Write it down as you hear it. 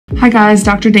Hi guys,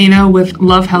 Dr. Dana with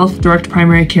Love Health Direct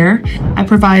Primary Care. I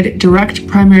provide direct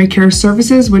primary care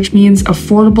services, which means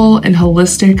affordable and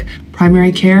holistic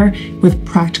primary care with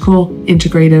practical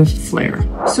integrative flair.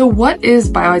 So what is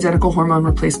bioidentical hormone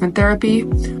replacement therapy?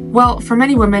 Well, for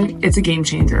many women, it's a game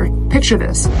changer. Picture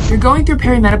this. You're going through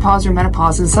perimenopause or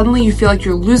menopause and suddenly you feel like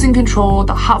you're losing control.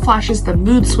 The hot flashes, the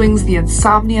mood swings, the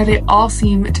insomnia, they all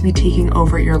seem to be taking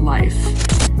over your life.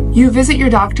 You visit your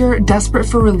doctor desperate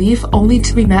for relief only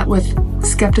to be met with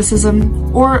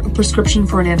skepticism or a prescription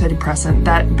for an antidepressant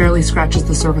that barely scratches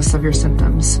the surface of your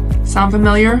symptoms. Sound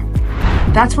familiar?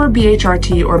 That's where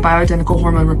BHRT or bioidentical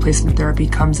hormone replacement therapy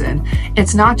comes in.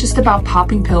 It's not just about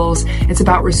popping pills, it's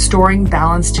about restoring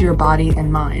balance to your body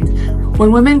and mind.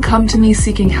 When women come to me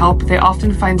seeking help, they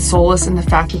often find solace in the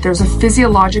fact that there's a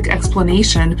physiologic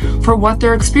explanation for what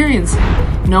they're experiencing.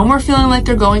 No more feeling like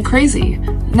they're going crazy.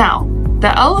 Now,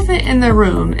 the elephant in the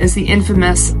room is the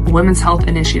infamous Women's Health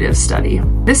Initiative study.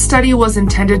 This study was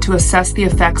intended to assess the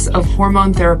effects of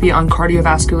hormone therapy on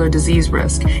cardiovascular disease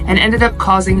risk and ended up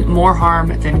causing more harm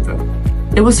than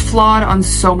good. It was flawed on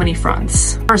so many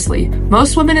fronts. Firstly,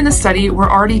 most women in the study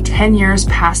were already 10 years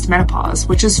past menopause,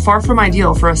 which is far from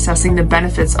ideal for assessing the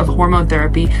benefits of hormone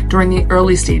therapy during the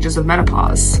early stages of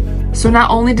menopause. So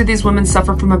not only did these women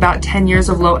suffer from about 10 years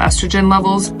of low estrogen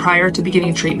levels prior to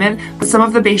beginning treatment, but some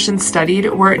of the patients studied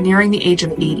were nearing the age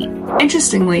of 80.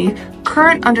 Interestingly,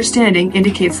 current understanding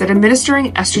indicates that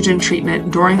administering estrogen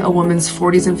treatment during a woman's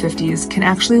 40s and 50s can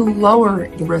actually lower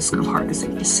the risk of heart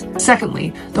disease.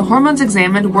 Secondly, the hormones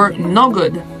examined were no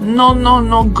good. No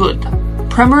good.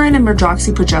 Premarin and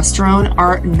medroxyprogesterone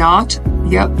are not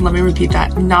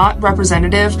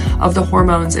representative of the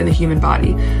hormones in the human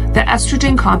body. The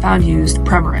estrogen compound used,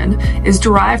 Premarin, is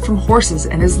derived from horses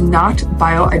and is not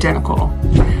bioidentical.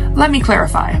 Let me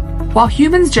clarify. While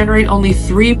humans generate only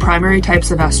 3 primary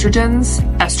types of estrogens,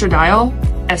 estradiol,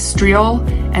 estriol,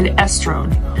 and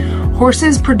estrone,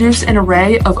 horses produce an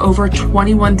array of over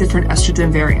 21 different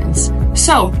estrogen variants.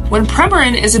 So, when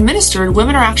Premarin is administered,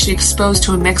 women are actually exposed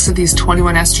to a mix of these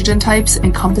 21 estrogen types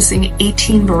encompassing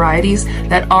 18 varieties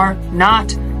that are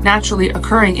not naturally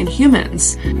occurring in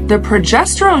humans. The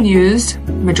progesterone used,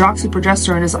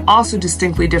 medroxyprogesterone, is also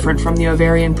distinctly different from the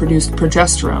ovarian-produced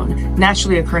progesterone,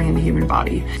 naturally occurring in the human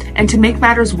body. And to make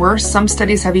matters worse, some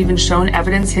studies have even shown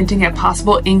evidence hinting at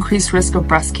possible increased risk of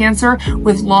breast cancer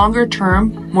with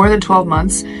longer-term, more than 12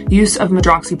 months, use of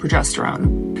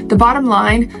medroxyprogesterone. The bottom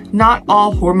line, not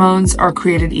all hormones are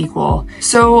created equal.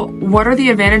 So what are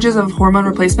the advantages of hormone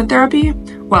replacement therapy?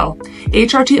 Well,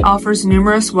 HRT offers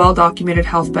numerous well-documented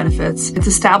health benefits. It's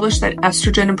established that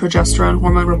estrogen and progesterone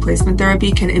hormone replacement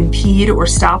therapy can impede or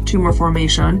stop tumor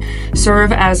formation,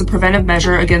 serve as a preventive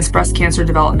measure against breast cancer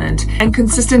development, and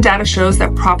consistent data shows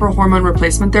that proper hormone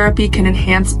replacement therapy can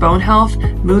enhance bone health,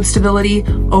 mood stability,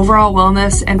 overall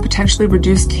wellness, and potentially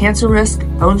reduce cancer risk,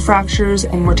 bone fractures,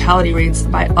 and mortality rates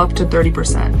by up to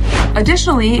 30%.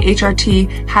 Additionally,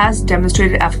 HRT has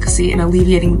demonstrated efficacy in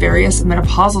alleviating various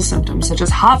menopausal symptoms such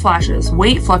as hot flashes,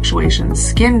 weight fluctuations,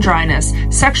 skin dryness,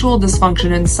 sexual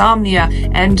dysfunction, insomnia,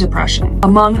 and depression,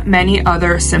 among many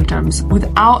other symptoms,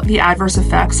 without the adverse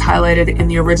effects highlighted in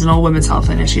the original Women's Health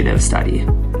Initiative study.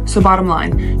 So bottom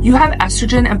line, you have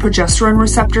estrogen and progesterone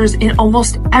receptors in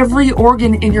almost every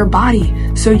organ in your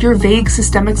body, so your vague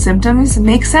systemic symptoms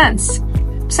make sense.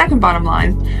 Second bottom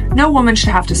line, no woman should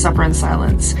have to suffer in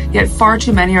silence, yet far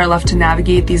too many are left to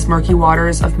navigate these murky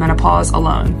waters of menopause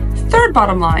alone. Third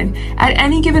bottom line, at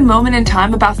any given moment in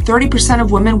time, about 30%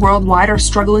 of women worldwide are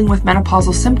struggling with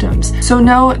menopausal symptoms. So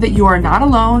know that you are not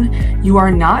alone, you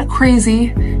are not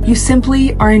crazy, you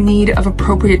simply are in need of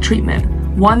appropriate treatment,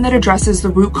 one that addresses the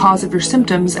root cause of your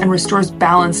symptoms and restores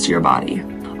balance to your body.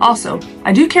 Also,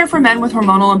 I do care for men with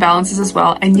hormonal imbalances as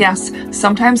well, and yes,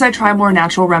 sometimes I try more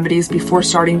natural remedies before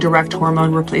starting direct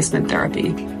hormone replacement therapy.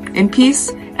 In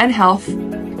peace and health,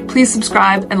 please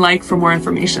subscribe and like for more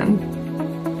information.